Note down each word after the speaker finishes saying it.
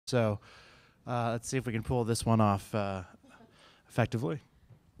So let's see if we can pull this one off effectively.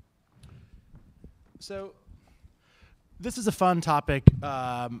 So this is a fun topic,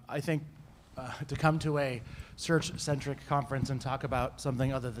 I think, to come to a search-centric conference and talk about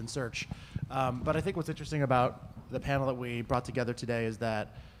something other than search. But I think what's interesting about the panel that we brought together today is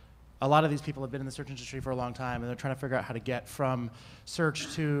that a lot of these people have been in the search industry for a long time, and they're trying to figure out how to get from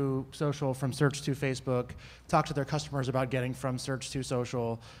search to social, from search to Facebook, talk to their customers about getting from search to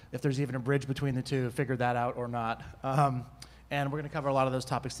social, if there's even a bridge between the two, figure that out or not. And we're going to cover a lot of those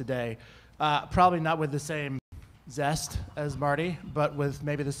topics today. Probably not with the same zest as Marty, but with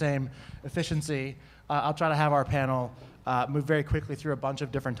maybe the same efficiency. I'll try to have our panel move very quickly through a bunch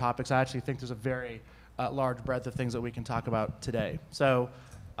of different topics. I actually think there's a very large breadth of things that we can talk about today. So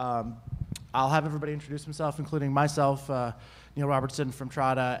I'll have everybody introduce themselves, including myself, Niel Robertson from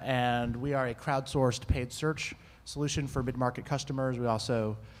Trada, and we are a crowdsourced paid search solution for mid-market customers. We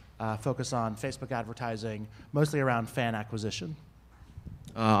also focus on Facebook advertising, mostly around fan acquisition.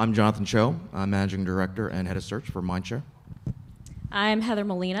 I'm Jonathan Cho. I'm Managing Director and Head of Search for Mindshare. I'm Heather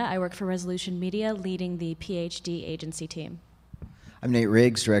Molina. I work for Resolution Media, leading the PhD agency team. I'm Nate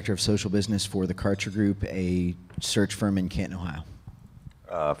Riggs, Director of Social Business for the Karcher Group, a search firm in Canton, Ohio.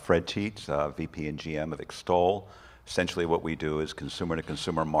 Fred Teets, VP and GM of Extol. Essentially what we do is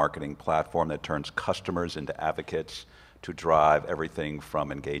consumer-to-consumer marketing platform that turns customers into advocates to drive everything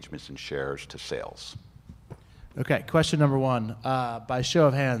from engagements and shares to sales. Okay, question number one. By show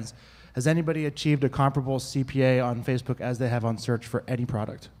of hands, has anybody achieved a comparable CPA on Facebook as they have on search for any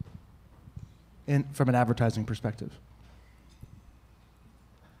product from an advertising perspective?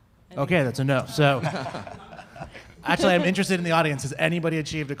 Okay, that's a no. So actually, I'm interested in the audience. Has anybody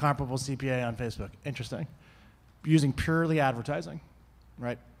achieved a comparable CPA on Facebook? Interesting. Using purely advertising,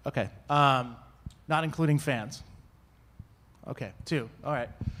 right? Okay. Not including fans. Okay, 2. All right.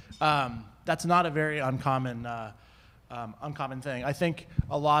 That's not a very uncommon thing. I think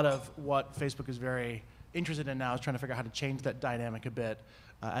a lot of what Facebook is very interested in now is trying to figure out how to change that dynamic a bit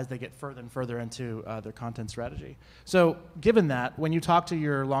as they get further and further into their content strategy. So given that, when you talk to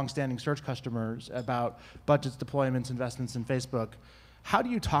your longstanding search customers about budgets, deployments, investments in Facebook, how do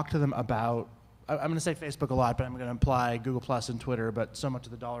you talk to them about, I'm going to say Facebook a lot, but I'm going to imply Google Plus and Twitter, but so much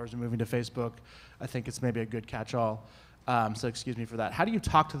of the dollars are moving to Facebook. I think it's maybe a good catch-all. So excuse me for that. How do you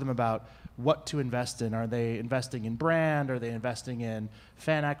talk to them about what to invest in? Are they investing in brand? Are they investing in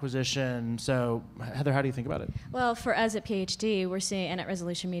fan acquisition? So Heather, how do you think about it? Well, for us at PhD, we're seeing, and at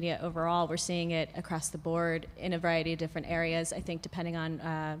Resolution Media overall, we're seeing it across the board in a variety of different areas. I think depending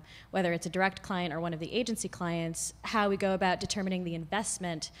on whether it's a direct client or one of the agency clients, how we go about determining the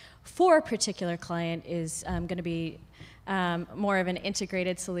investment for a particular client is going to be more of an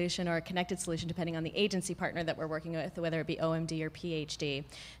integrated solution or a connected solution depending on the agency partner that we're working with, whether it be OMD or PhD.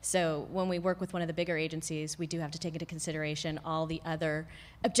 So when we work with one of the bigger agencies, we do have to take into consideration all the other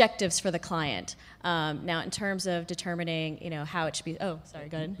objectives for the client. Now, in terms of determining, how it should be. Oh, sorry,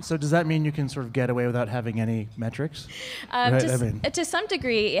 go ahead. So does that mean you can sort of get away without having any metrics? Right? To some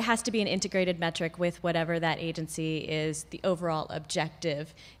degree, it has to be an integrated metric with whatever that agency is, the overall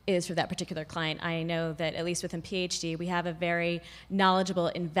objective is for that particular client. I know that at least within PhD, we have a very knowledgeable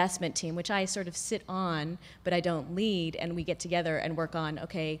investment team, which I sort of sit on, but I don't lead, and we get together and work on,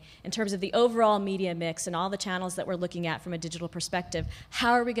 okay, in terms of the overall media mix and all the channels that we're looking at from a digital perspective,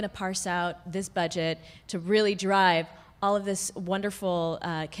 how are we going to parse out this budget to really drive all of this wonderful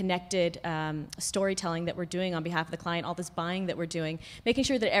connected storytelling that we're doing on behalf of the client, all this buying that we're doing, making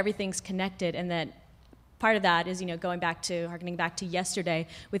sure that everything's connected, and that part of that is, harkening back to yesterday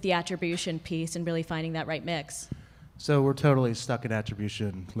with the attribution piece and really finding that right mix. So we're totally stuck in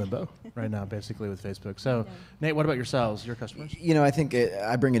attribution limbo right now, basically, with Facebook. So, Nate, what about yourselves, your customers? I think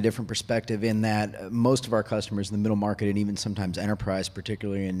I bring a different perspective in that most of our customers in the middle market and even sometimes enterprise,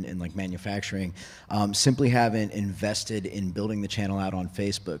 particularly in like manufacturing, simply haven't invested in building the channel out on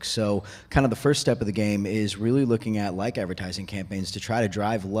Facebook. So kind of the first step of the game is really looking at like advertising campaigns to try to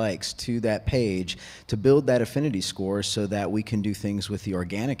drive likes to that page to build that affinity score so that we can do things with the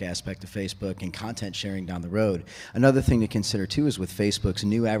organic aspect of Facebook and content sharing down the road. Another thing to consider too is with Facebook's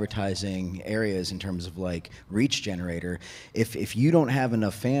new advertising areas in terms of like reach generator, if you don't have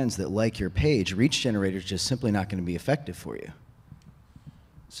enough fans that like your page, reach generator is just simply not going to be effective for you.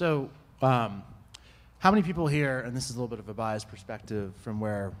 So how many people here, and this is a little bit of a biased perspective from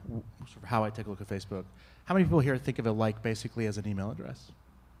where, sort of how I take a look at Facebook, how many people here think of a like basically as an email address?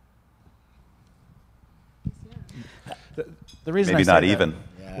 The reason Maybe I say not that, even.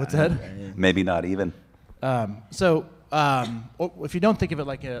 What's that? Maybe not even. If you don't think of it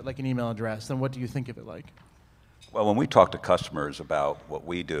like an email address, then what do you think of it like? Well, when we talk to customers about what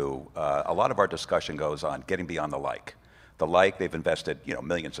we do, a lot of our discussion goes on getting beyond the like. The like, they've invested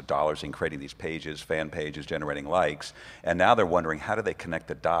millions of dollars in creating these pages, fan pages, generating likes, and now they're wondering how do they connect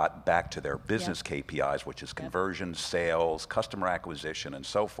the dot back to their business KPIs, which is conversion, sales, customer acquisition, and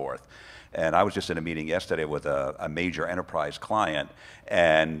so forth. And I was just in a meeting yesterday with a major enterprise client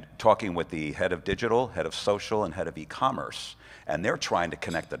and talking with the head of digital, head of social, and head of e-commerce, and they're trying to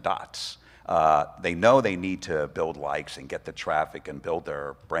connect the dots. They know they need to build likes and get the traffic and build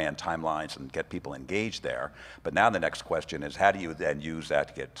their brand timelines and get people engaged there. But now the next question is how do you then use that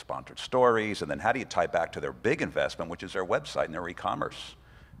to get sponsored stories? And then how do you tie back to their big investment, which is their website and their e-commerce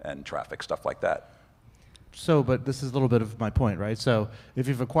and traffic, stuff like that? So, but this is a little bit of my point, right? So if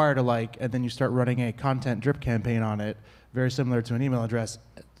you've acquired a like and then you start running a content drip campaign on it, very similar to an email address,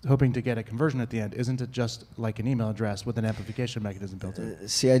 hoping to get a conversion at the end, isn't it just like an email address with an amplification mechanism built in?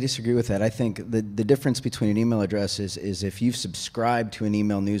 See, I disagree with that. I think the difference between an email address is if you've subscribed to an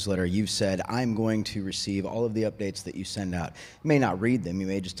email newsletter, you've said, I'm going to receive all of the updates that you send out. You may not read them, you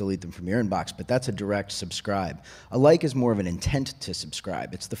may just delete them from your inbox, but that's a direct subscribe. A like is more of an intent to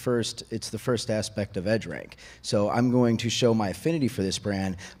subscribe. It's the first aspect of EdgeRank. So I'm going to show my affinity for this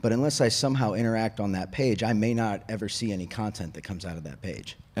brand, but unless I somehow interact on that page, I may not ever see any content that comes out of that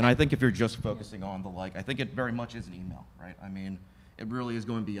page. And I think if you're just focusing on the like, I think it very much is an email, right? I mean, it really is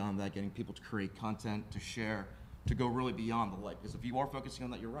going beyond that, getting people to create content, to share, to go really beyond the like. Because if you are focusing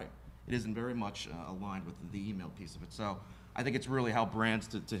on that, you're right. It isn't very much aligned with the email piece of it. So I think it's really how brands,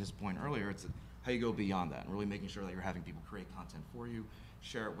 to his point earlier, it's how you go beyond that and really making sure that you're having people create content for you,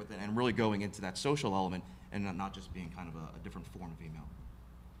 share it with it, and really going into that social element and not just being kind of a different form of email.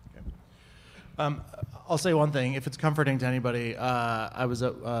 I'll say one thing. If it's comforting to anybody, I was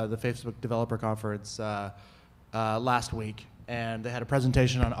at the Facebook Developer Conference last week, and they had a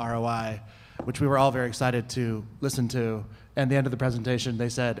presentation on ROI, which we were all very excited to listen to. And at the end of the presentation, they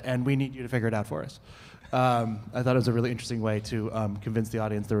said, and we need you to figure it out for us. I thought it was a really interesting way to convince the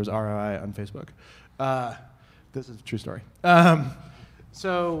audience there was ROI on Facebook. This is a true story.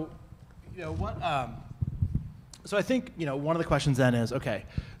 So I think one of the questions then is, okay,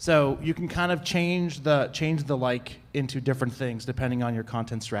 so you can kind of change the like into different things depending on your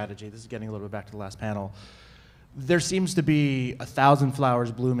content strategy. This is getting a little bit back to the last panel. There seems to be 1,000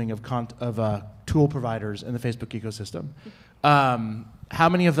 flowers blooming of tool providers in the Facebook ecosystem. How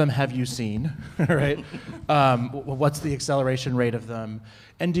many of them have you seen, right? What's the acceleration rate of them?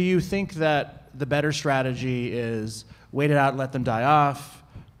 And do you think that the better strategy is wait it out and let them die off,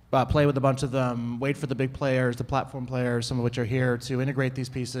 play with a bunch of them, wait for the big players, the platform players, some of which are here to integrate these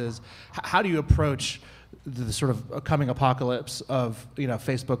pieces? How do you approach the sort of coming apocalypse of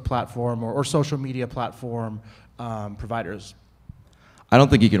Facebook platform or social media platform providers? I don't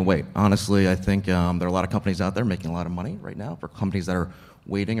think you can wait. Honestly, I think there are a lot of companies out there making a lot of money right now for companies that are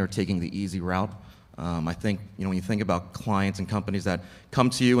waiting or taking the easy route. I think when you think about clients and companies that come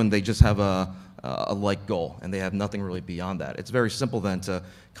to you and they just have a like goal and they have nothing really beyond that. It's very simple then to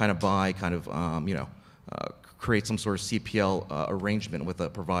kind of buy, create some sort of CPL arrangement with a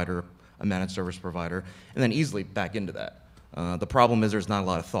provider, a managed service provider, and then easily back into that. The problem is there's not a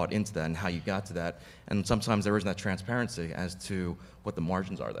lot of thought into that and how you got to that, and sometimes there isn't that transparency as to what the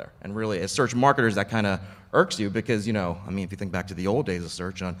margins are there. And really, as search marketers, that kind of irks you because, if you think back to the old days of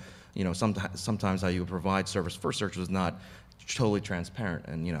search on, sometimes how you would provide service for search was not totally transparent.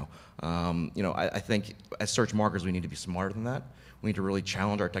 And I think as search marketers, we need to be smarter than that. We need to really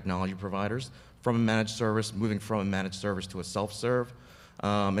challenge our technology providers from a managed service, moving from a managed service to a self-serve,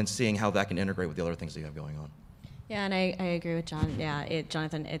 and seeing how that can integrate with the other things that you have going on. Yeah, and I agree with John. Yeah,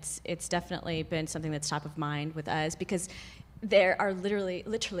 Jonathan, it's definitely been something that's top of mind with us because there are literally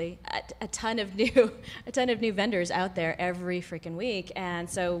a ton of new vendors out there every freaking week, and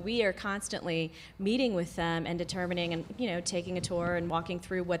so we are constantly meeting with them and determining and taking a tour and walking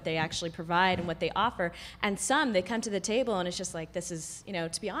through what they actually provide and what they offer. And some they come to the table and it's just like, this is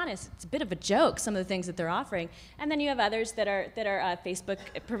to be honest, it's a bit of a joke, some of the things that they're offering. And then you have others that are Facebook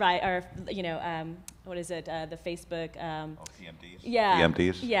provide or what is it, the Facebook CMDs. Yeah,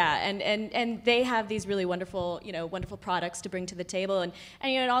 CMDs. Yeah, and they have these really wonderful wonderful products to bring to the table, and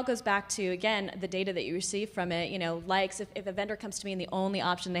it all goes back to, again, the data that you receive from it. Likes, if a vendor comes to me and the only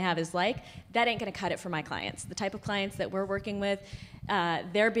option they have is like, that ain't going to cut it for my clients. The type of clients that we're working with,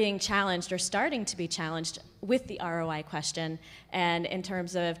 they're being challenged or starting to be challenged with the ROI question, and in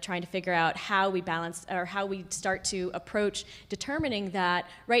terms of trying to figure out how we balance or how we start to approach determining that.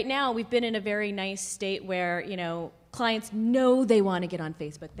 Right now, we've been in a very nice state where clients know they want to get on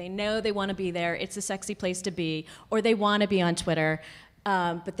Facebook. They know they want to be there. It's a sexy place to be. Or they want to be on Twitter.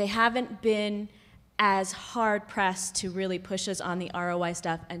 But they haven't been as hard pressed to really push us on the ROI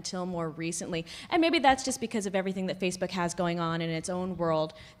stuff until more recently. And maybe that's just because of everything that Facebook has going on in its own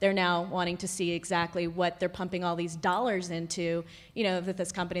world. They're now wanting to see exactly what they're pumping all these dollars into, you know, with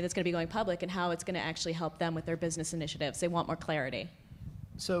this company that's going to be going public and how it's going to actually help them with their business initiatives. They want more clarity.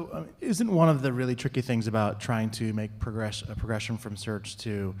 So isn't one of the really tricky things about trying to make a progression from search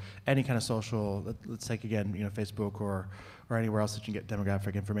to any kind of social, let's take again, you know, Facebook or anywhere else that you can get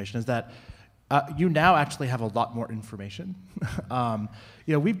demographic information, is that you now actually have a lot more information. You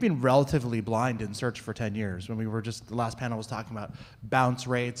know, we've been relatively blind in search for 10 years. When we were just, the last panel was talking about bounce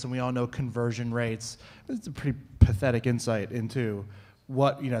rates, and we all know conversion rates. It's a pretty pathetic insight into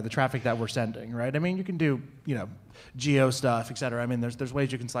what, you know, the traffic that we're sending, right? I mean, you can do, you know, geo stuff, et cetera. I mean, there's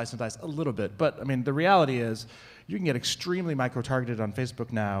ways you can slice and dice a little bit, but I mean, the reality is you can get extremely micro-targeted on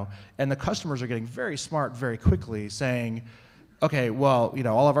Facebook now, and the customers are getting very smart very quickly, saying, okay, well, you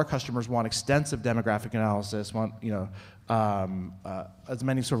know, all of our customers want extensive demographic analysis, want, you know, as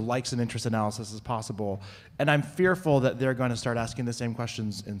many sort of likes and interest analysis as possible. And I'm fearful that they're going to start asking the same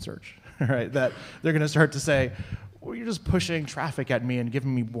questions in search, right? That they're going to start to say, well, you're just pushing traffic at me and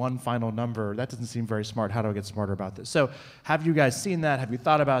giving me one final number. That doesn't seem very smart. How do I get smarter about this? So have you guys seen that? Have you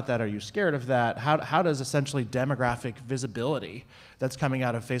thought about that? Are you scared of that? How does essentially demographic visibility that's coming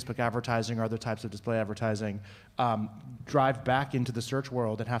out of Facebook advertising or other types of display advertising drive back into the search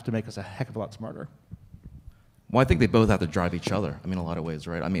world and have to make us a heck of a lot smarter? Well, I think they both have to drive each other, I mean, in a lot of ways,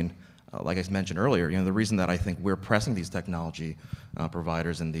 right? I mean, like I mentioned earlier, you know, the reason that I think we're pressing these technology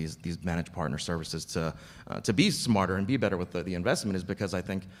providers and these managed partner services to be smarter and be better with the investment is because I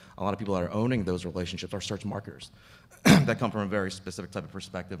think a lot of people that are owning those relationships are search marketers that come from a very specific type of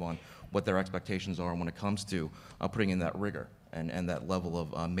perspective on what their expectations are when it comes to putting in that rigor and that level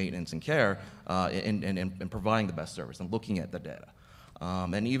of maintenance and care in providing the best service and looking at the data.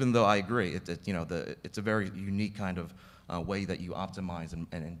 And even though I agree, it's a very unique kind of way that you optimize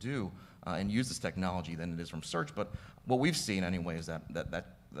and use this technology than it is from search. But what we've seen anyway is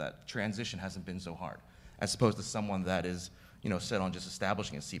that transition hasn't been so hard, as opposed to someone that is, you know, set on just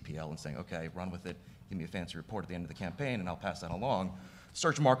establishing a CPL and saying, okay, run with it, give me a fancy report at the end of the campaign, and I'll pass that along.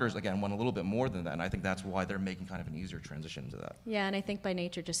 Search marketers, again, want a little bit more than that, and I think that's why they're making kind of an easier transition to that. Yeah, and I think by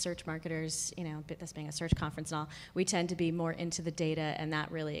nature, just search marketers, you know, this being a search conference and all, we tend to be more into the data, and that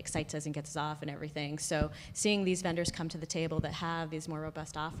really excites us and gets us off and everything. So seeing these vendors come to the table that have these more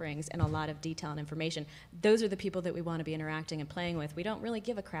robust offerings and a lot of detail and information, those are the people that we want to be interacting and playing with. We don't really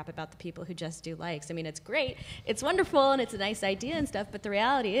give a crap about the people who just do likes. I mean, it's great, it's wonderful, and it's a nice idea and stuff, but the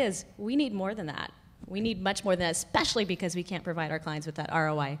reality is we need more than that. We need much more than that, especially because we can't provide our clients with that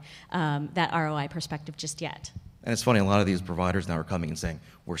ROI perspective just yet. And it's funny, a lot of these providers now are coming and saying,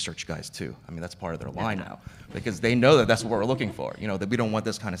 we're search guys too. I mean, that's part of their line now, because they know that that's what we're looking for. You know, that we don't want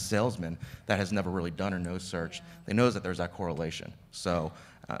this kind of salesman that has never really done or knows search. Yeah. They know that there's that correlation. So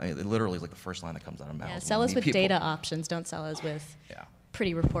it literally is like the first line that comes out of mouths. Yeah, sell us with data options. Don't sell us with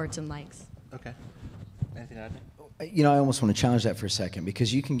pretty reports and likes. Okay. Anything to add? You know, I almost want to challenge that for a second,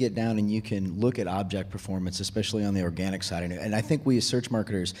 because you can get down and you can look at object performance, especially on the organic side. And I think we as search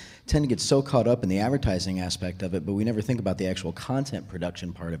marketers tend to get so caught up in the advertising aspect of it, but we never think about the actual content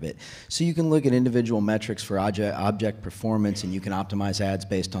production part of it. So you can look at individual metrics for object performance, and you can optimize ads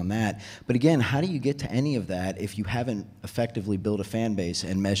based on that. But again, how do you get to any of that if you haven't effectively built a fan base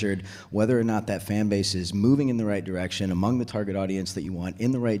and measured whether or not that fan base is moving in the right direction among the target audience that you want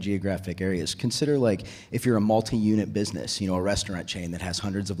in the right geographic areas? Consider, like, if you're a multi-unit business, you know, a restaurant chain that has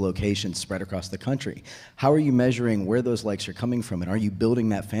hundreds of locations spread across the country. How are you measuring where those likes are coming from, and are you building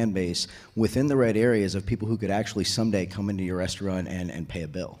that fan base within the right areas of people who could actually someday come into your restaurant and pay a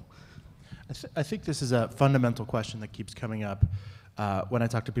bill? I think this is a fundamental question that keeps coming up when I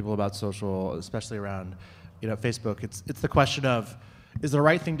talk to people about social, especially around, you know, Facebook. It's the question of, is the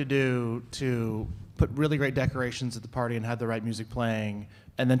right thing to do to put really great decorations at the party and have the right music playing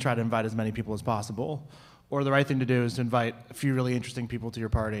and then try to invite as many people as possible? Or the right thing to do is to invite a few really interesting people to your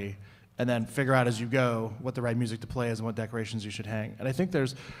party and then figure out as you go what the right music to play is and what decorations you should hang. And I think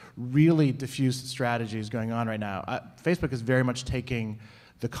there's really diffuse strategies going on right now. Facebook is very much taking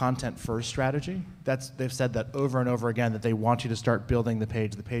the content first strategy. They've said that over and over again, that they want you to start building the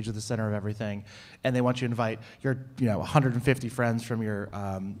page is the center of everything, and they want you to invite your 150 friends from your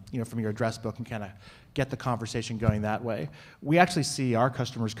from your address book and kind of get the conversation going that way. We actually see our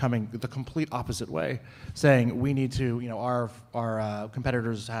customers coming the complete opposite way, saying we need to, our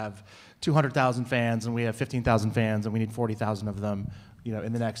competitors have 200,000 fans and we have 15,000 fans and we need 40,000 of them.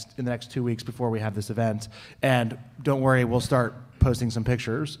 in the next 2 weeks before we have this event. And don't worry, we'll start posting some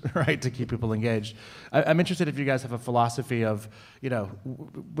pictures, right, to keep people engaged. I'm interested if you guys have a philosophy of,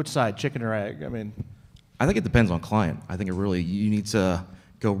 which side, chicken or egg? I mean, I think it depends on client. I think you need to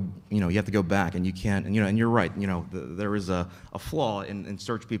go, you have to go back, and you can't, and you're right, there is a flaw in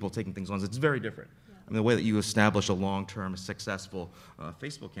search people taking things on. It's very different. I mean, the way that you establish a long-term, successful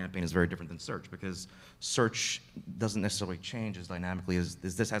Facebook campaign is very different than search, because search doesn't necessarily change as dynamically as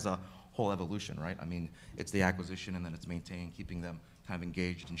this has a whole evolution, right? I mean, it's the acquisition, and then it's maintaining, keeping them kind of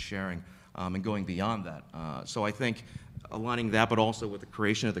engaged and sharing, and going beyond that. So I think aligning that, but also with the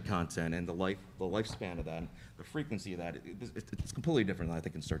creation of the content and the lifespan of that, the frequency of that, it's completely different, I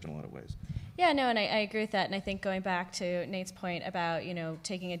think, in search in a lot of ways. Yeah, no, and I agree with that. And I think going back to Nate's point about,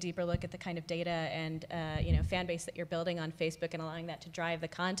 taking a deeper look at the kind of data and, fan base that you're building on Facebook and allowing that to drive the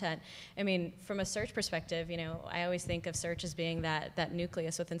content. I mean, from a search perspective, I always think of search as being that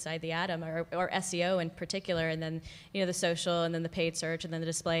nucleus within inside the atom, or SEO in particular, and then, the social, and then the paid search, and then the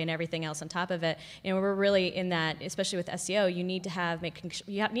display, and everything else on top of it. We're really in that, especially with SEO, you need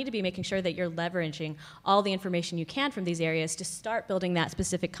to be making sure that you're leveraging all the information you can from these areas to start building that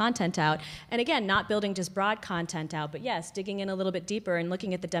specific content out. And again, not building just broad content out, but yes, digging in a little bit deeper and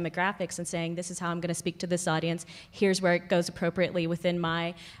looking at the demographics and saying, this is how I'm going to speak to this audience. Here's where it goes appropriately within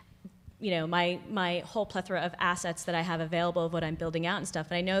my my whole plethora of assets that I have available of what I'm building out and stuff.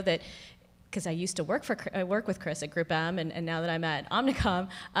 And I know that, because I used to work with Chris at Group M, and now that I'm at Omnicom,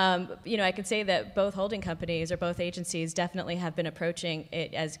 I can say that both holding companies or both agencies definitely have been approaching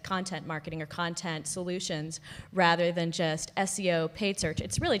it as content marketing or content solutions rather than just SEO, paid search.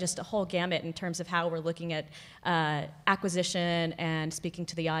 It's really just a whole gamut in terms of how we're looking at acquisition and speaking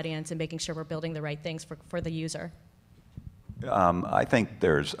to the audience and making sure we're building the right things for the user. I think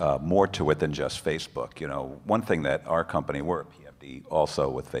there's more to it than just Facebook. One thing that our company, we're a PFD also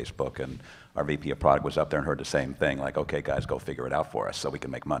with Facebook, and our VP of product was up there and heard the same thing, like, okay, guys, go figure it out for us so we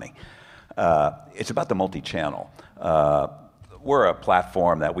can make money. It's about the multi-channel. We're a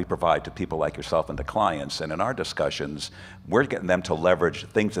platform that we provide to people like yourself and to clients, and in our discussions, we're getting them to leverage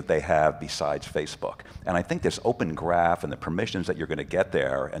things that they have besides Facebook. And I think this open graph and the permissions that you're going to get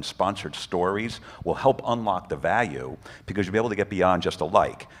there and sponsored stories will help unlock the value, because you'll be able to get beyond just a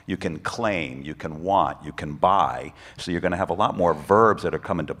like. You can claim, you can want, you can buy. So you're going to have a lot more verbs that are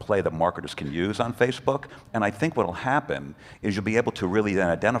coming to play that marketers can use on Facebook. And I think what will happen is you'll be able to really then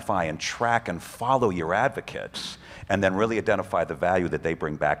identify and track and follow your advocates, and then really identify the value that they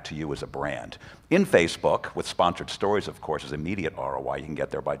bring back to you as a brand. In Facebook, with sponsored stories, of course, is immediate ROI. You can get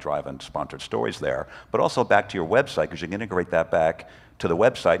there by driving sponsored stories there, but also back to your website, because you can integrate that back to the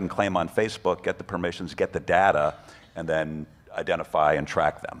website and claim on Facebook, get the permissions, get the data, and then identify and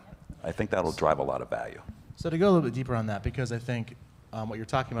track them. I think that'll drive a lot of value. So to go a little bit deeper on that, because I think what you're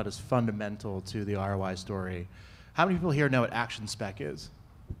talking about is fundamental to the ROI story. How many people here know what action spec is?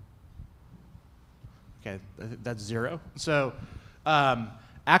 Okay, that's zero. So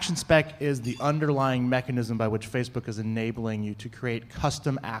action spec is the underlying mechanism by which Facebook is enabling you to create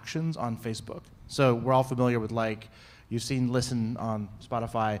custom actions on Facebook. So we're all familiar with, like, you've seen Listen on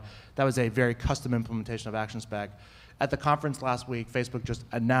Spotify. That was a very custom implementation of action spec. At the conference last week, Facebook just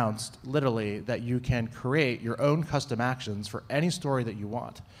announced, literally, that you can create your own custom actions for any story that you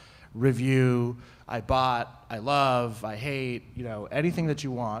want. Review, I bought, I love, I hate, anything that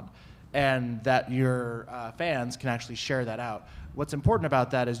you want, and that your fans can actually share that out. What's important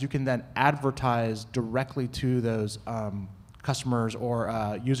about that is you can then advertise directly to those customers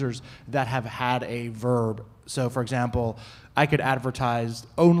or users that have had a verb. So for example, I could advertise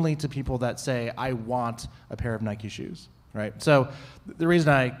only to people that say, I want a pair of Nike shoes, right? So the reason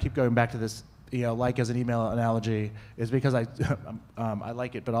I keep going back to this, like as an email analogy, is because I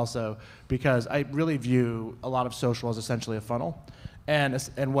like it, but also because I really view a lot of social as essentially a funnel. And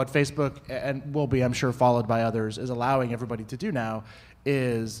what Facebook, and will be, I'm sure, followed by others, is allowing everybody to do now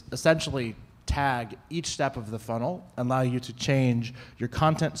is essentially tag each step of the funnel and allow you to change your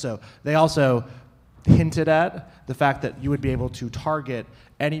content. So they also hinted at the fact that you would be able to target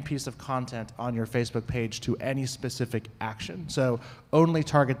any piece of content on your Facebook page to any specific action. So only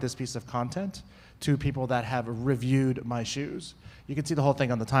target this piece of content to people that have reviewed my shoes. You can see the whole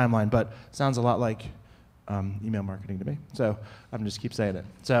thing on the timeline, but sounds a lot like email marketing to me. So I'm just keep saying it.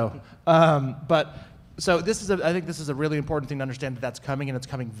 So, so I think this is a really important thing to understand, that that's coming, and it's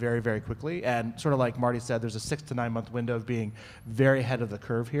coming very, very quickly. And sort of like Marty said, there's a 6 to 9 month window of being very ahead of the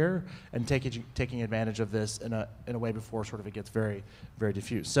curve here and taking advantage of this in a way before sort of it gets very, very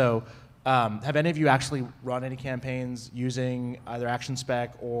diffuse. So have any of you actually run any campaigns using either action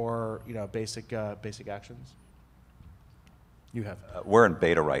spec or basic actions? You have. We're in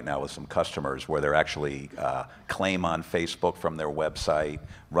beta right now with some customers where they're actually claim on Facebook from their website,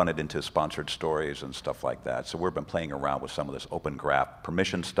 run it into sponsored stories and stuff like that. So we've been playing around with some of this open graph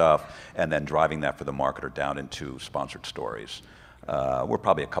permission stuff and then driving that for the marketer down into sponsored stories. We're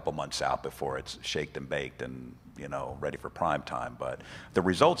probably a couple months out before it's shaked and baked and ready for prime time, but the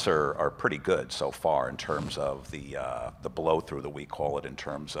results are pretty good so far in terms of the blow through that we call it, in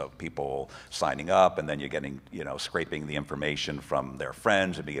terms of people signing up, and then you're getting scraping the information from their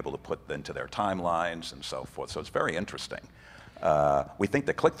friends and being able to put into their timelines and so forth. So it's very interesting. We think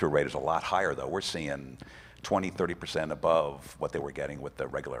the click-through rate is a lot higher though. We're seeing 20–30% above what they were getting with the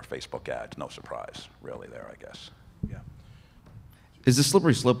regular Facebook ads. No surprise really there, I guess. Yeah. Is the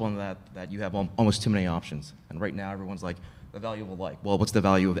slippery slope on that you have almost too many options? And right now everyone's like, the value of a like. Well, what's the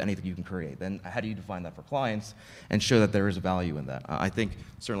value of anything you can create? Then how do you define that for clients and show that there is a value in that? I think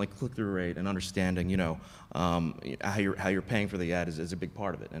certainly click-through rate and understanding, how you're paying for the ad is a big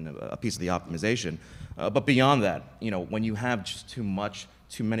part of it and a piece of the optimization. But beyond that, when you have just too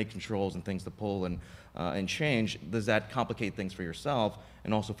many controls and things to pull and change, does that complicate things for yourself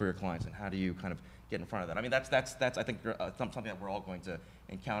and also for your clients? And how do you kind of get in front of that? I mean, that's I think something that we're all going to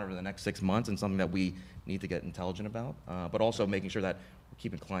encounter over the next 6 months, and something that we need to get intelligent about. But also making sure that we're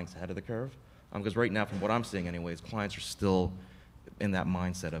keeping clients ahead of the curve, because right now, from what I'm seeing, anyways, clients are still in that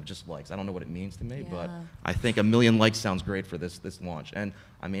mindset of just likes. I don't know what it means to me, but I think 1 million likes sounds great for this launch. And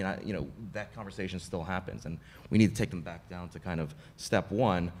I mean, that conversation still happens, and we need to take them back down to kind of step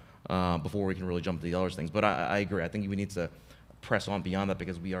one before we can really jump to the other things. But I agree. I think we need to press on beyond that,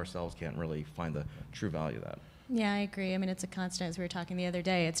 because we ourselves can't really find the true value of that. Yeah, I agree. I mean, it's a constant, as we were talking the other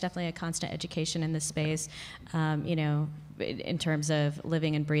day, it's definitely a constant education in this space, in terms of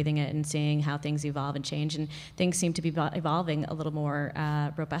living and breathing it and seeing how things evolve and change. And things seem to be evolving a little more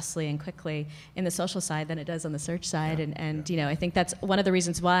robustly and quickly in the social side than it does on the search side. Yeah. I think that's one of the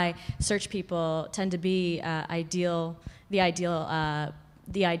reasons why search people tend to be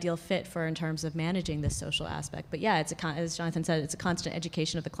the ideal fit for in terms of managing this social aspect. But yeah, as Jonathan said, it's a constant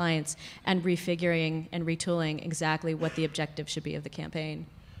education of the clients and refiguring and retooling exactly what the objective should be of the campaign.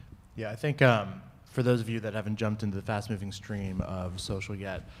 Yeah, I think for those of you that haven't jumped into the fast-moving stream of social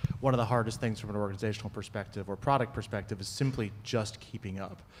yet, one of the hardest things from an organizational perspective or product perspective is simply just keeping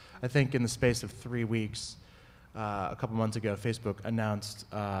up. I think in the space of 3 weeks, a couple months ago, Facebook announced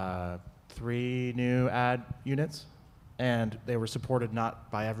 3 new ad units. And they were supported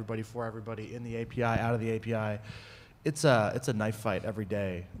not by everybody, for everybody, in the API, out of the API. It's a knife fight every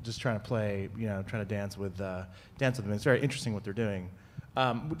day, just trying to play, trying to dance with them. It's very interesting what they're doing.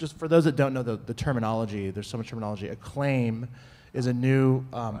 Just for those that don't know the terminology, there's so much terminology. A claim is a new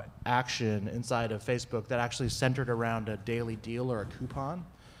action inside of Facebook that actually is centered around a daily deal or a coupon.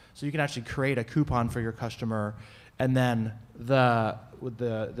 So you can actually create a coupon for your customer, and then the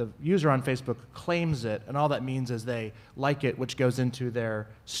user on Facebook claims it, and all that means is they like it, which goes into their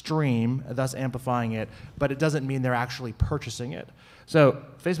stream, thus amplifying it, but it doesn't mean they're actually purchasing it. So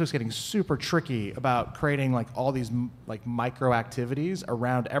Facebook's getting super tricky about creating like all these like micro activities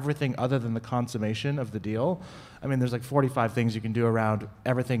around everything other than the consummation of the deal. I mean, there's like 45 things you can do around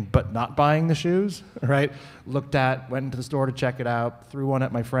everything but not buying the shoes, right? Looked at, went into the store to check it out, threw one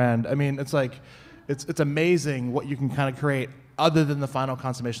at my friend. I mean, it's like, it's amazing what you can kind of create other than the final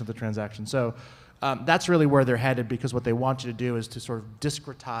consummation of the transaction. So that's really where they're headed, because what they want you to do is to sort of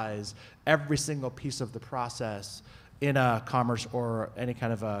discretize every single piece of the process in a commerce or any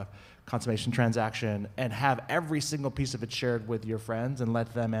kind of a consummation transaction, and have every single piece of it shared with your friends and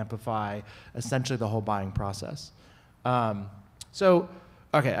let them amplify essentially the whole buying process. Okay,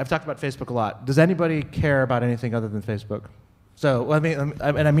 I've talked about Facebook a lot. Does anybody care about anything other than Facebook? So, I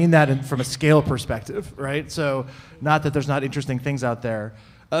mean that from a scale perspective, right? So, not that there's not interesting things out there.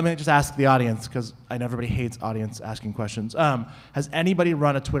 Let me just ask the audience, because I know everybody hates audience asking questions. Has anybody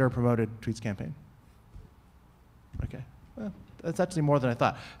run a Twitter-promoted tweets campaign? Okay, well, that's actually more than I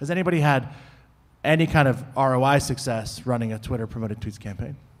thought. Has anybody had any kind of ROI success running a Twitter-promoted tweets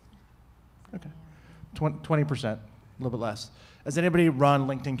campaign? Okay, 20%, a little bit less. Has anybody run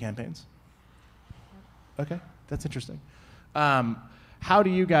LinkedIn campaigns? Okay, that's interesting. How do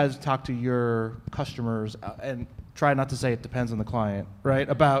you guys talk to your customers, and try not to say it depends on the client, right,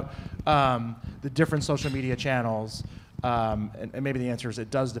 about the different social media channels, and maybe the answer is it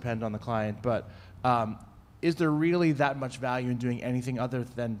does depend on the client, but is there really that much value in doing anything other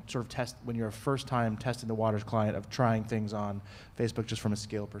than sort of test when you're a first time testing the waters client of trying things on Facebook just from a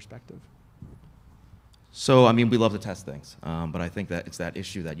scale perspective? So, I mean, we love to test things, but I think that it's that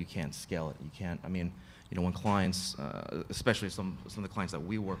issue that you can't scale it. You can't, when clients, especially some of the clients that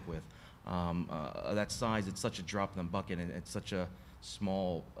we work with, that size, it's such a drop in the bucket, and it's such a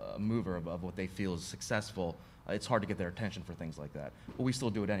small mover of what they feel is successful. It's hard to get their attention for things like that. But we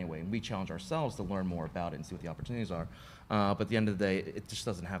still do it anyway, and we challenge ourselves to learn more about it and see what the opportunities are. But at the end of the day, it just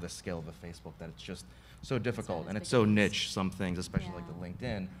doesn't have the scale of a Facebook, that it's just so difficult, and it's so niche, some things, especially like the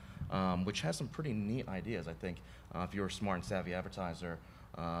LinkedIn, which has some pretty neat ideas, I think. If you're a smart and savvy advertiser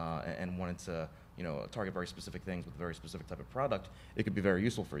and wanted to target very specific things with a very specific type of product, it could be very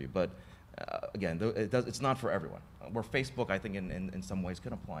useful for you. But again, it's not for everyone. Where Facebook, I think, in some ways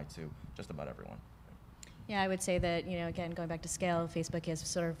can apply to just about everyone. Yeah, I would say that, again, going back to scale, Facebook is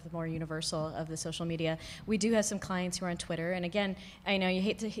sort of the more universal of the social media. We do have some clients who are on Twitter, and again, I know you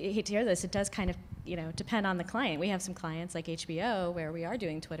hate to hear this. It does kind of, depend on the client. We have some clients like HBO where we are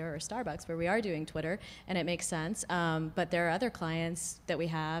doing Twitter, or Starbucks where we are doing Twitter, and it makes sense. But there are other clients that we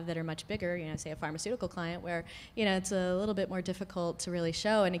have that are much bigger. Say a pharmaceutical client where it's a little bit more difficult to really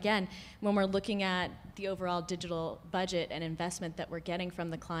show. And again, when we're looking at the overall digital budget and investment that we're getting from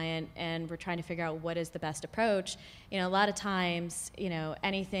the client, and we're trying to figure out what is the best approach, a lot of times,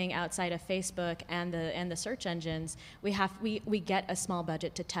 anything outside of Facebook and the search engines, we get a small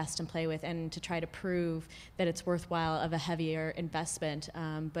budget to test and play with and to try to prove that it's worthwhile of a heavier investment.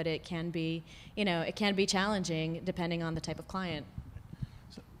 But it can be, it can be challenging depending on the type of client.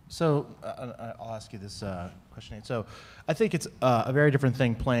 So I'll ask you this question, Nate. So I think it's a very different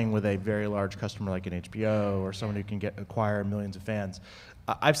thing playing with a very large customer like an HBO or someone who can acquire millions of fans.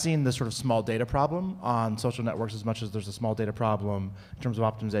 I've seen this sort of small data problem on social networks as much as there's a small data problem in terms of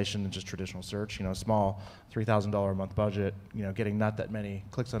optimization and just traditional search. A small $3,000 a month budget, getting not that many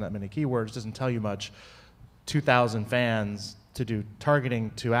clicks on that many keywords doesn't tell you much. 2,000 fans to do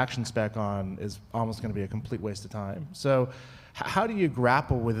targeting to action spec on is almost going to be a complete waste of time. So how do you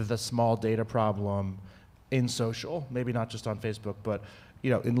grapple with the small data problem in social? Maybe not just on Facebook, but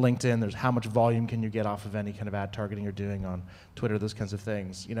in LinkedIn, there's how much volume can you get off of any kind of ad targeting you're doing on Twitter, those kinds of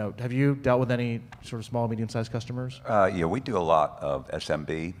things. Have you dealt with any sort of small, medium-sized customers? Yeah, we do a lot of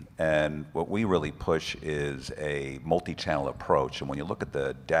SMB, and what we really push is a multi-channel approach. And when you look at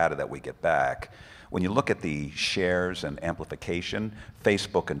the data that we get back, when you look at the shares and amplification,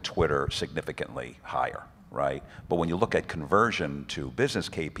 Facebook and Twitter are significantly higher. Right? But when you look at conversion to business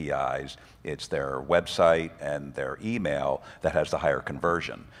KPIs, it's their website and their email that has the higher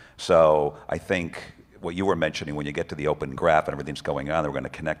conversion. So I think what you were mentioning, when you get to the open graph and everything's going on, we're going to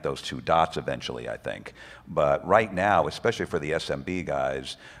connect those two dots eventually, I think. But right now, especially for the SMB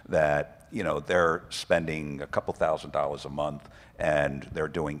guys, that they're spending a couple $1,000s a month, and they're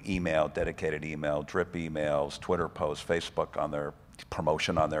doing email, dedicated email, drip emails, Twitter posts, Facebook on their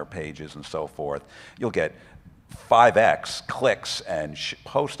promotion on their pages and so forth. You'll get 5x clicks and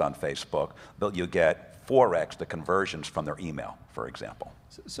post on Facebook, but you'll get 4x the conversions from their email, for example.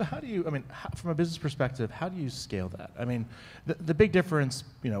 So how do you, from a business perspective, how do you scale that? The big difference,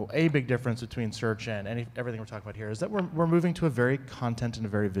 a big difference between search and everything we're talking about here is that we're moving to a very content and a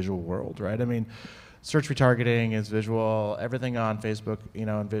very visual world, right? Search retargeting is visual. Everything on Facebook,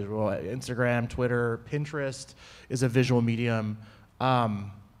 and visual. Instagram, Twitter, Pinterest is a visual medium.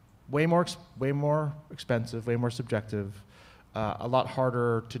 Way more expensive, way more subjective, a lot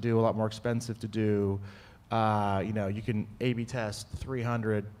harder to do, a lot more expensive to do. You can A/B test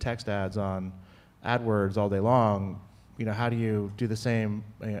 300 text ads on AdWords all day long. How do you do the same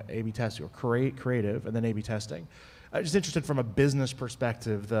A/B test or creative and then A/B testing? I'm just interested from a business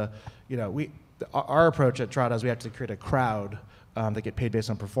perspective. Our approach at Trada is we have to create a crowd that get paid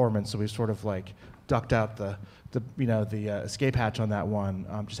based on performance. So we've sort of ducked out the escape hatch on that one.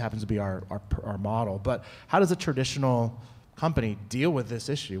 Just happens to be our model. But how does a traditional company deal with this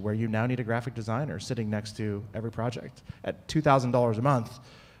issue where you now need a graphic designer sitting next to every project at $2,000 a month?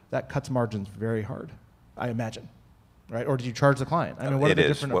 That cuts margins very hard, I imagine. Right? Or do you charge the client? What are the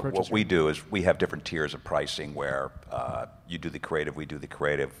different approaches? What we do is we have different tiers of pricing where you do the creative, we do the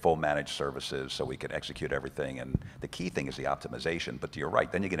creative, full managed services, so we can execute everything. And the key thing is the optimization. But you're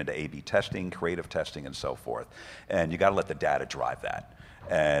right, then you get into A/B testing, creative testing, and so forth. And you got to let the data drive that.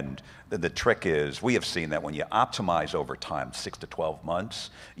 And the trick is, we have seen that when you optimize over time, 6 to 12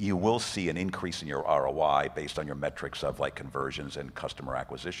 months, you will see an increase in your ROI based on your metrics of conversions and customer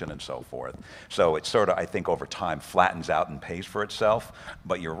acquisition and so forth. So it sort of, I think, over time flattens out and pays for itself.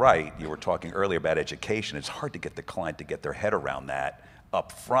 But you're right, you were talking earlier about education. It's hard to get the client to get their head around that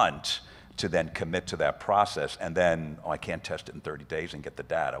up front to then commit to that process. And then, I can't test it in 30 days and get the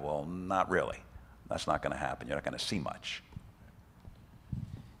data. Well, not really. That's not going to happen. You're not going to see much.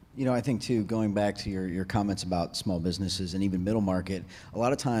 You know, I think too, going back to your comments about small businesses and even middle market, a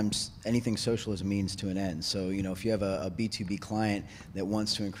lot of times anything social is a means to an end. So, you know, if you have a B2B client that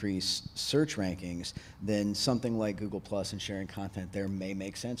wants to increase search rankings, then something like Google Plus and sharing content there may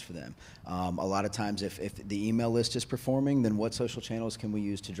make sense for them. A lot of times if the email list is performing, then what social channels can we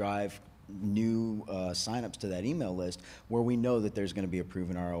use to drive new signups to that email list where we know that there's going to be a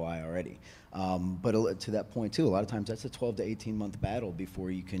proven ROI already. But to that point too, a lot of times that's a 12 to 18 month battle before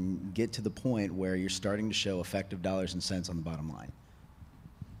you can get to the point where you're starting to show effective dollars and cents on the bottom line.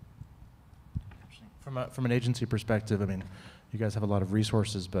 From an agency perspective, I mean, you guys have a lot of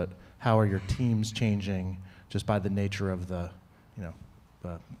resources, but how are your teams changing just by the nature of the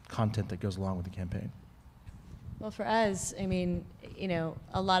content that goes along with the campaign? Well, for us, I mean, you know,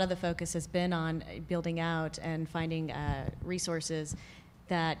 a lot of the focus has been on building out and finding resources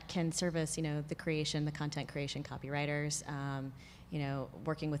that can service, you know, the content creation copywriters, you know,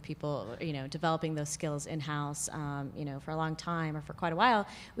 working with people, you know, developing those skills in-house, you know, for a long time or for quite a while.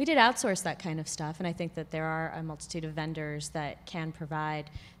 We did outsource that kind of stuff, and I think that there are a multitude of vendors that can provide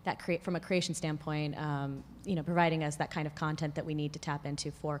that from a creation standpoint, you know, providing us that kind of content that we need to tap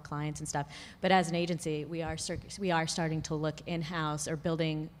into for clients and stuff. But as an agency, we are starting to look in-house or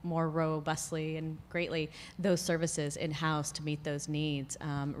building more robustly and greatly those services in-house to meet those needs,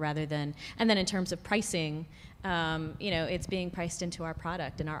 rather than, and then in terms of pricing, you know, it's being priced into our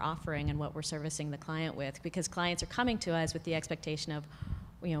product and our offering and what we're servicing the client with, because clients are coming to us with the expectation of,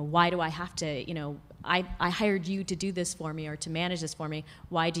 you know, why do I have to, you know, I hired you to do this for me or to manage this for me.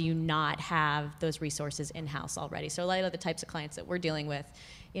 Why do you not have those resources in-house already? So a lot of the types of clients that we're dealing with,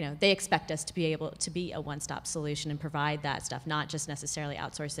 you know, they expect us to be able to be a one-stop solution and provide that stuff, not just necessarily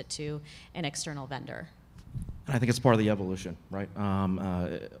outsource it to an external vendor. I think it's part of the evolution, right?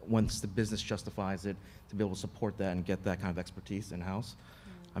 Once the business justifies it, to be able to support that and get that kind of expertise in-house.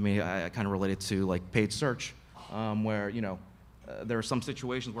 I mean, I kind of relate it to like paid search, where, you know, there are some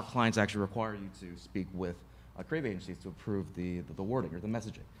situations where clients actually require you to speak with creative agencies to approve the wording or the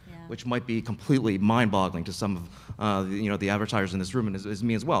messaging, which might be completely mind-boggling to some of the advertisers in this room, and is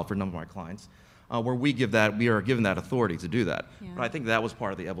me as well for a number of my clients. Where we are given that authority to do that. Yeah. But I think that was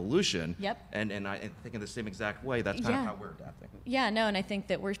part of the evolution. Yep. And I think in the same exact way, that's kind of how we're adapting. Yeah, no, and I think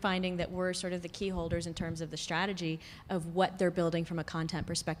that we're finding that we're sort of the key holders in terms of the strategy of what they're building from a content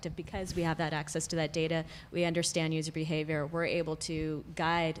perspective, because we have that access to that data, we understand user behavior, we're able to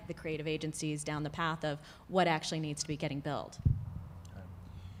guide the creative agencies down the path of what actually needs to be getting built.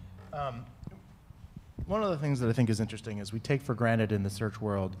 One of the things that I think is interesting is we take for granted in the search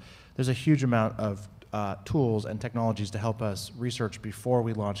world, there's a huge amount of tools and technologies to help us research before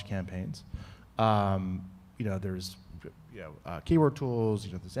we launch campaigns. You know, there's keyword tools,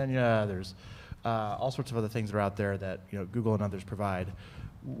 you know, the Xenia, there's all sorts of other things that are out there that, you know, Google and others provide.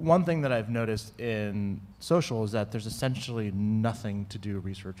 One thing that I've noticed in social is that there's essentially nothing to do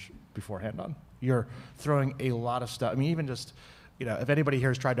research beforehand on. You're throwing a lot of stuff. I mean, even just, you know, if anybody here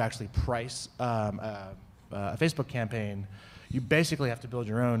has tried to actually price a Facebook campaign, you basically have to build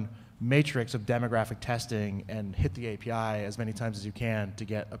your own matrix of demographic testing and hit the API as many times as you can to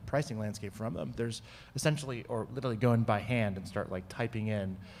get a pricing landscape from them. There's essentially, or literally go in by hand and start like typing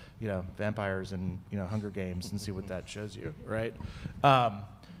in, you know, vampires and, you know, Hunger Games and see what that shows you, right?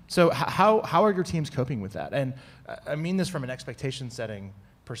 So how are your teams coping with that? And I mean this from an expectation setting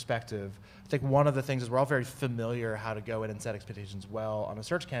perspective. I think one of the things is we're all very familiar how to go in and set expectations well on a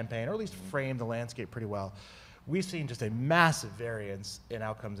search campaign, or at least frame the landscape pretty well. We've seen just a massive variance in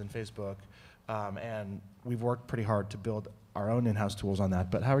outcomes in Facebook, and we've worked pretty hard to build our own in-house tools on that.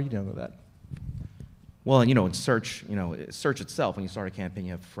 But how are you dealing with that? Well, you know, in search, you know, search itself, when you start a campaign,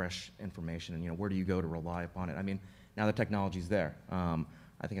 you have fresh information, and, you know, where do you go to rely upon it? I mean, now the technology's there.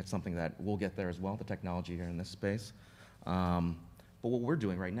 I think it's something that we'll get there as well, the technology here in this space. But what we're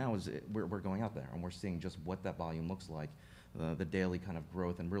doing right now is we're going out there, and we're seeing just what that volume looks like, the daily kind of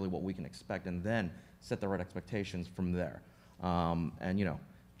growth, and really what we can expect, and then set the right expectations from there. And, you know,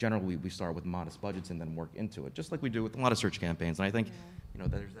 generally we start with modest budgets and then work into it, just like we do with a lot of search campaigns. And I think, you know,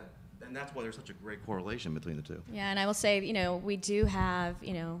 there's that, and that's why there's such a great correlation between the two. Yeah, and I will say, you know, we do have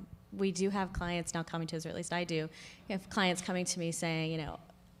clients now coming to us, or at least I do. We have clients coming to me saying, you know,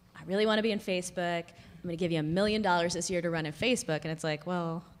 I really want to be in Facebook. I'm going to give you $1 million this year to run in Facebook. And it's like,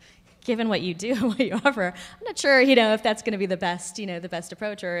 well, given what you do, what you offer, I'm not sure, if that's going to be the best, the best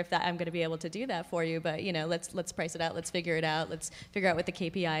approach, or if that I'm going to be able to do that for you. But let's price it out. Let's figure it out. Let's figure out what the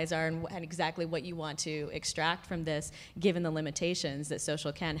KPIs are and exactly what you want to extract from this, given the limitations that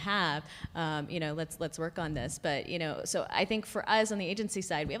social can have. Let's work on this. But so I think for us on the agency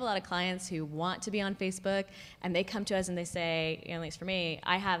side, we have a lot of clients who want to be on Facebook, and they come to us and they say, at least for me,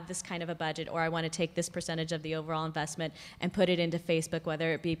 I have this kind of a budget, or I want to take this percentage of the overall investment and put it into Facebook,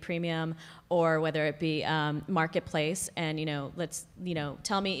 whether it be premium or whether it be marketplace, and let's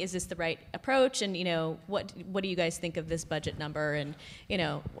tell me, is this the right approach, and what do you guys think of this budget number? And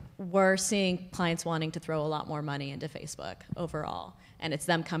we're seeing clients wanting to throw a lot more money into Facebook overall, and it's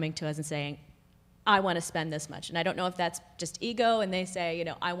them coming to us and saying, I want to spend this much. And I don't know if that's just ego, and they say,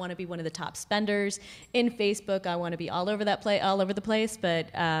 I want to be one of the top spenders in Facebook. I want to be all over the place.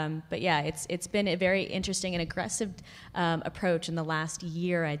 But yeah, it's been a very interesting and aggressive approach in the last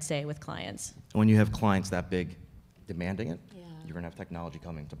year, I'd say, with clients. When you have clients that big demanding it, Yeah. you're going to have technology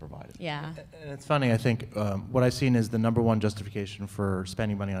coming to provide it. Yeah. And it's funny, I think what I've seen is the number one justification for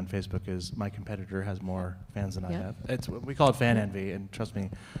spending money on Facebook is my competitor has more fans than I Yep. have. We call it fan envy, and trust me,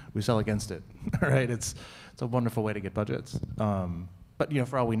 we sell against it. Right? It's a wonderful way to get budgets. But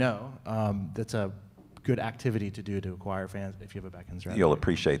for all we know, that's a good activity to do to acquire fans if you have a back-end strategy. You'll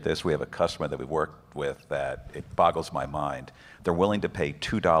appreciate this. We have a customer that we've worked with that it boggles my mind. They're willing to pay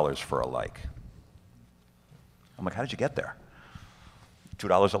 $2 for a like. I'm like, how did you get there?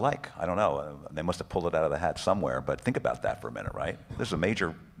 $2 a like. I don't know. They must have pulled it out of the hat somewhere, but think about that for a minute, right? This is a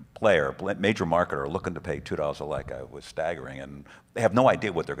major player, major marketer looking to pay $2 a like. It was staggering, and they have no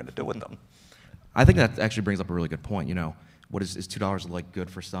idea what they're going to do with them. I think that actually brings up a really good point. What is $2 like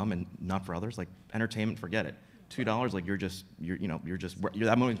good for some and not for others? Like entertainment, forget it. $2, like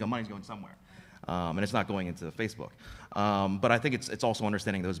that money's going somewhere, and it's not going into Facebook. But I think it's also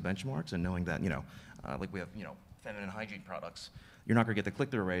understanding those benchmarks and knowing that like we have feminine hygiene products. You're not going to get the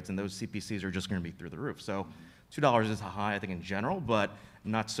click-through rates, and those CPCs are just going to be through the roof. So $2 is high, I think, in general, but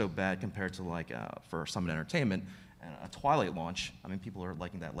not so bad compared to like for some entertainment and a Twilight launch. I mean, people are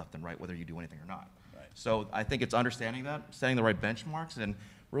liking that left and right, whether you do anything or not. Right. So I think it's understanding that, setting the right benchmarks, and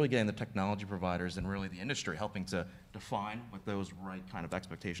really getting the technology providers and really the industry helping to define what those right kind of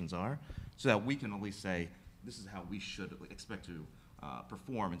expectations are, so that we can at least say, this is how we should expect to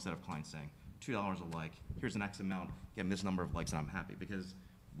perform, instead of clients saying, $2 a like, here's an X amount, get them this number of likes and I'm happy, because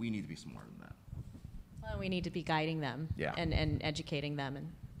we need to be smarter than that. Well, we need to be guiding them and educating them.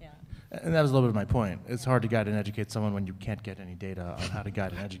 And that was a little bit of my point. It's hard to guide and educate someone when you can't get any data on how to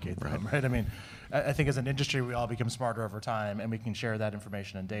guide and educate them, right? I mean, I think as an industry, we all become smarter over time, and we can share that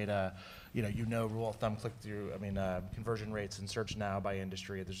information and data. Rule of thumb, click-through, conversion rates in search now by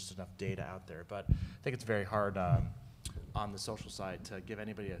industry. There's just enough data out there. But I think it's very hard on the social side to give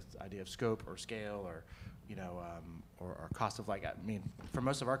anybody an idea of scope or scale or cost of like. For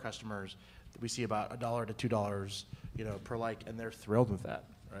most of our customers, we see about $1 to $2 per like, and they're thrilled with that,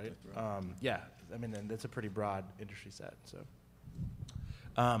 right? And that's a pretty broad industry set.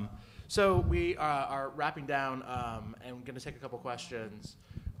 So we are wrapping down, and we're going to take a couple questions.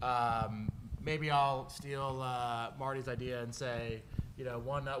 Maybe I'll steal Marty's idea and say,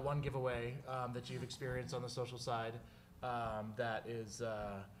 one giveaway that you've experienced on the social side that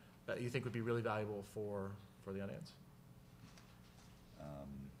you think would be really valuable for the audience.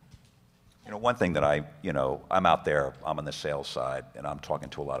 One thing that I'm out there, I'm on the sales side, and I'm talking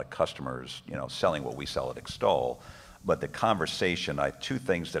to a lot of customers, selling what we sell at Extol. But the conversation, two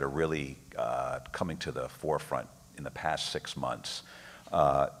things that are really coming to the forefront in the past 6 months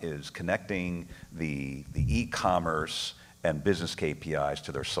is connecting the e-commerce and business KPIs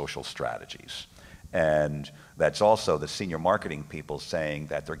to their social strategies. And that's also the senior marketing people saying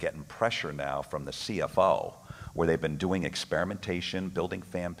that they're getting pressure now from the CFO, where they've been doing experimentation, building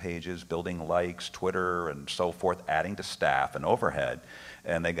fan pages, building likes, Twitter, and so forth, adding to staff and overhead,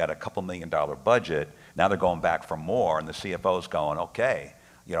 and they got a couple $1 million budget. Now they're going back for more, and the CFO's going, okay,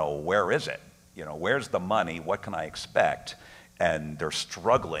 where is it? Where's the money? What can I expect? And they're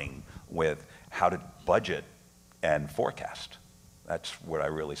struggling with how to budget and forecast. That's what I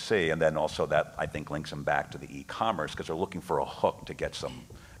really see. And then also that, I think, links them back to the e-commerce, because they're looking for a hook to get some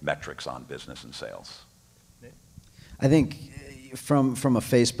metrics on business and sales. I think from a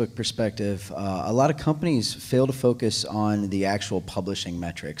Facebook perspective, a lot of companies fail to focus on the actual publishing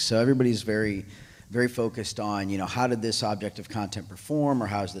metrics. So everybody's very very focused on, you know, how did this object of content perform, or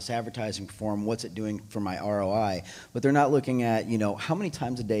how's this advertising perform, what's it doing for my ROI, but they're not looking at, you know, how many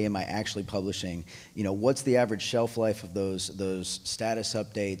times a day am I actually publishing, you know, what's the average shelf life of those status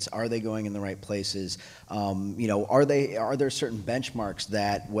updates, are they going in the right places, you know, are there certain benchmarks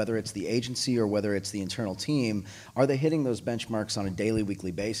that, whether it's the agency or whether it's the internal team, are they hitting those benchmarks on a daily,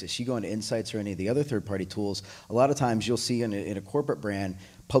 weekly basis? You go into Insights or any of the other third-party tools, a lot of times you'll see in a corporate brand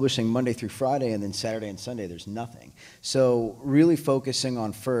publishing Monday through Friday, and then Saturday and Sunday there's nothing. So really focusing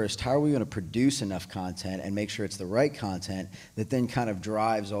on first, how are we going to produce enough content and make sure it's the right content that then kind of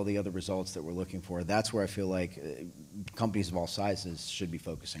drives all the other results that we're looking for. That's where I feel like companies of all sizes should be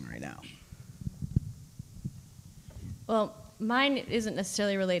focusing right now. Well, mine isn't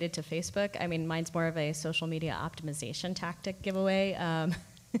necessarily related to Facebook. I mean, mine's more of a social media optimization tactic giveaway.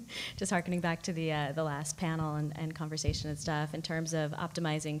 Just harkening back to the last panel and conversation and stuff, in terms of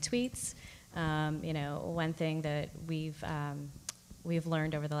optimizing tweets, you know, one thing that we've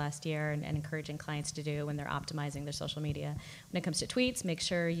learned over the last year and encouraging clients to do when they're optimizing their social media, when it comes to tweets, make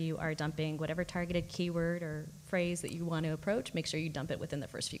sure you are dumping whatever targeted keyword or phrase that you want to approach, make sure you dump it within the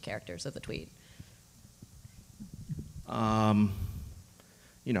first few characters of the tweet.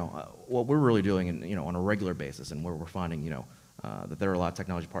 You know, what we're really doing, you know, on a regular basis, and where we're finding, you know, that there are a lot of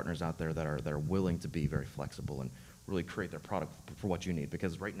technology partners out there that are willing to be very flexible and really create their product for what you need.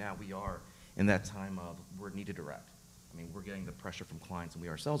 Because right now we are in that time of we're need to direct. I mean, we're getting the pressure from clients, and we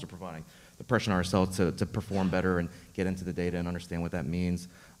ourselves are providing the pressure on ourselves to perform better and get into the data and understand what that means,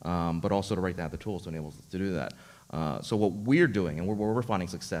 but also to have the tools to enable us to do that. So what we're doing, and where we're finding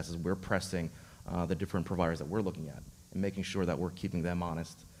success, is we're pressing the different providers that we're looking at and making sure that we're keeping them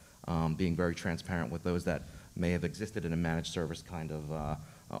honest, being very transparent with those that may have existed in a managed service kind of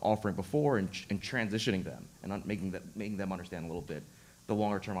offering before, and transitioning them and making them understand a little bit the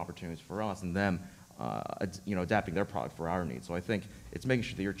longer term opportunities for us, and them you know, adapting their product for our needs. So I think it's making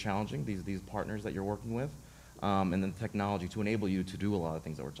sure that you're challenging these partners that you're working with, and then technology to enable you to do a lot of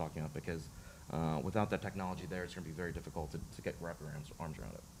things that we're talking about, because without that technology there, it's going to be very difficult to get wrap your arms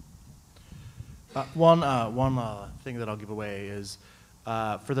around it. One thing that I'll give away is,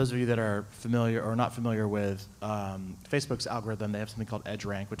 for those of you that are familiar or not familiar with Facebook's algorithm, they have something called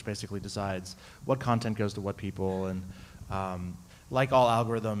EdgeRank, which basically decides what content goes to what people. And like all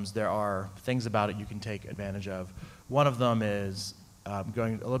algorithms, there are things about it you can take advantage of. One of them is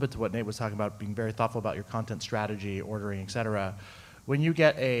going a little bit to what Nate was talking about, being very thoughtful about your content strategy, ordering, et cetera. When you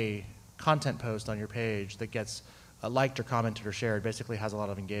get a content post on your page that gets liked or commented or shared, basically has a lot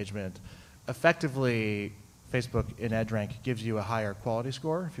of engagement, effectively Facebook in EdgeRank gives you a higher quality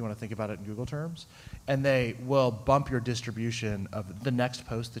score, if you want to think about it in Google terms, and they will bump your distribution of the next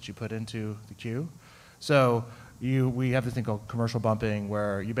post that you put into the queue. So we have this thing called commercial bumping,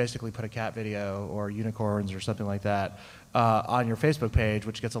 where you basically put a cat video or unicorns or something like that on your Facebook page,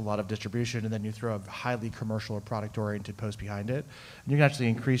 which gets a lot of distribution, and then you throw a highly commercial or product-oriented post behind it. And you can actually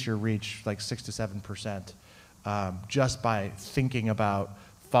increase your reach like 6 to 7% just by thinking about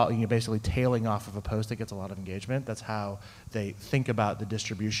basically tailing off of a post that gets a lot of engagement. That's how they think about the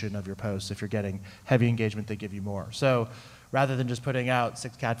distribution of your posts. If you're getting heavy engagement, they give you more. So rather than just putting out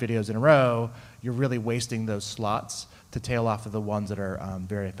 6 cat videos in a row, you're really wasting those slots to tail off of the ones that are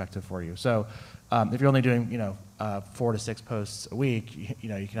very effective for you. So if you're only doing 4 to 6 posts a week,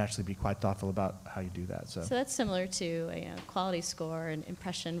 you can actually be quite thoughtful about how you do that. So that's similar to a quality score and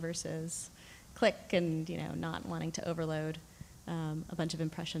impression versus click, and not wanting to overload a bunch of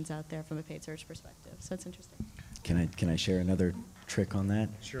impressions out there from a paid search perspective. So it's interesting. Can I share another trick on that?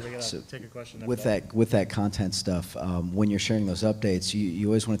 Sure, we gotta take a question. With that content stuff, when you're sharing those updates, you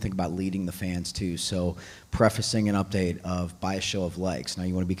always want to think about leading the fans too. So prefacing an update of by a show of likes. Now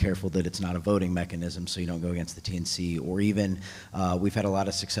you want to be careful that it's not a voting mechanism, so you don't go against the TNC. Or even we've had a lot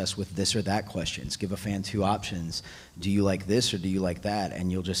of success with this or that questions. Give a fan 2 options. Do you like this or do you like that?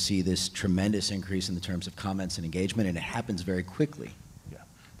 And you'll just see this tremendous increase in the terms of comments and engagement, and it happens very quickly. Yeah,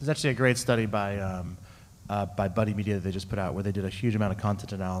 there's actually a great study by Buddy Media that they just put out, where they did a huge amount of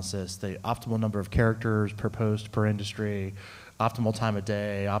content analysis, the optimal number of characters per post per industry, optimal time of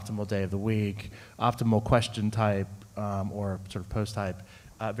day, optimal day of the week, optimal question type or sort of post type.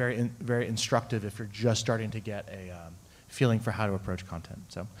 Very instructive if you're just starting to get a feeling for how to approach content.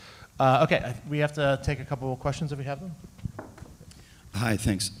 So, okay, we have to take a couple of questions if we have them. Hi,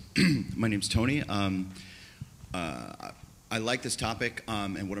 thanks. My name's Tony. I like this topic,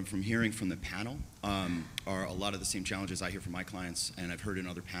 and what I'm hearing from the panel are a lot of the same challenges I hear from my clients, and I've heard in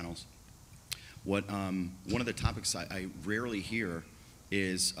other panels. One of the topics I rarely hear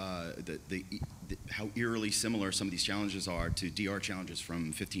is how eerily similar some of these challenges are to DR challenges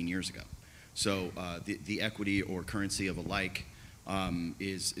from 15 years ago. So the equity or currency of a like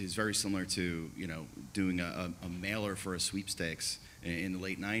is very similar to doing a mailer for a sweepstakes in the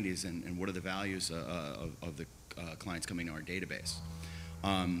late 90s, and what are the values of the clients coming to our database.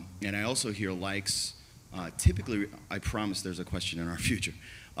 And I also hear likes, typically, I promise there's a question in our future.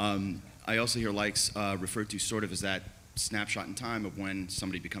 I also hear likes referred to sort of as that snapshot in time of when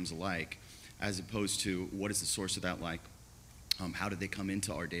somebody becomes a like, as opposed to what is the source of that like, how did they come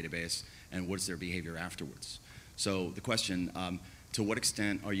into our database, and what is their behavior afterwards. So the question, to what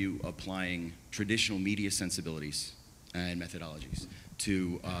extent are you applying traditional media sensibilities and methodologies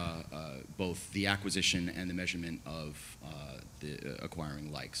to both the acquisition and the measurement of the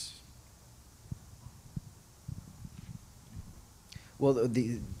acquiring likes? Well,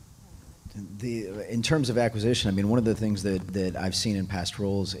 in terms of acquisition, I mean, one of the things that I've seen in past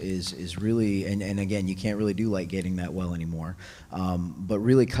roles is really, and again, you can't really do like gating that well anymore, but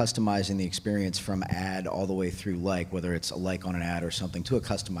really customizing the experience from ad all the way through like, whether it's a like on an ad or something, to a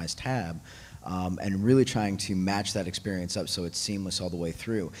customized tab. And really trying to match that experience up so it's seamless all the way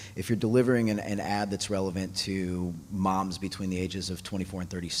through. If you're delivering an ad that's relevant to moms between the ages of 24 and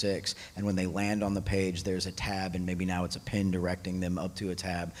 36, and when they land on the page, there's a tab, and maybe now it's a pin directing them up to a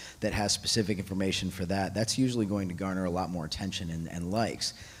tab that has specific information for that, that's usually going to garner a lot more attention and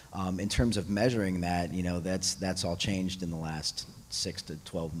likes. In terms of measuring that, that's all changed in the last 6 to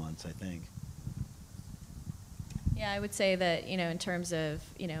 12 months, I think. Yeah, I would say that, in terms of,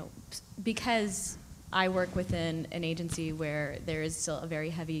 because I work within an agency where there is still a very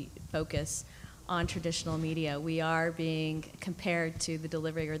heavy focus on traditional media, we are being compared to the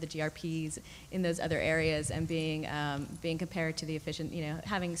delivery or the GRPs in those other areas, and being compared to the efficient,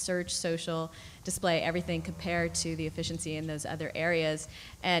 having search, social, display, everything compared to the efficiency in those other areas.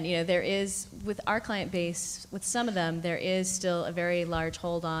 And there is, with our client base, with some of them, there is still a very large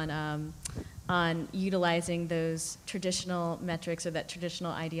hold on utilizing those traditional metrics or that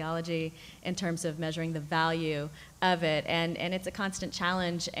traditional ideology in terms of measuring the value of it. And it's a constant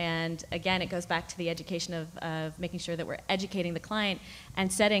challenge. And again, it goes back to the education of making sure that we're educating the client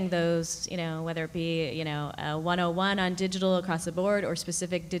and setting those, whether it be, a 101 on digital across the board or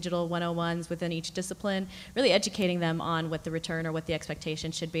specific digital 101s within each discipline, really educating them on what the return or what the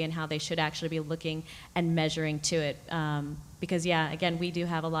expectation should be and how they should actually be looking and measuring to it. Because yeah, again, we do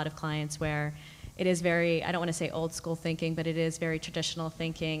have a lot of clients where it is very, I don't want to say old school thinking, but it is very traditional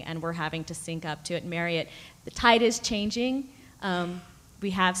thinking, and we're having to sync up to it and marry it. The tide is changing.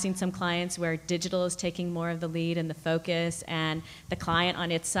 We have seen some clients where digital is taking more of the lead and the focus, and the client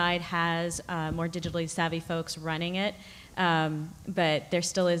on its side has more digitally savvy folks running it. But there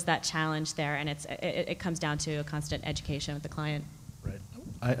still is that challenge there, and it comes down to a constant education with the client. Right.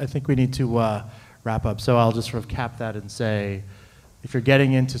 I think we need to wrap up. So I'll just sort of cap that and say, if you're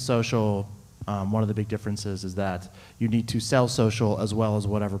getting into social, one of the big differences is that you need to sell social as well as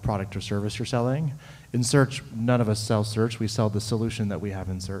whatever product or service you're selling. In search, none of us sell search. We sell the solution that we have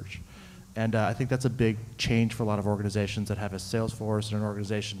in search. And I think that's a big change for a lot of organizations that have a sales force and an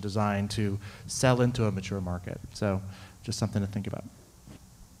organization designed to sell into a mature market. So just something to think about.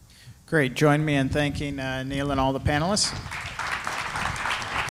 Great. Join me in thanking Niel and all the panelists.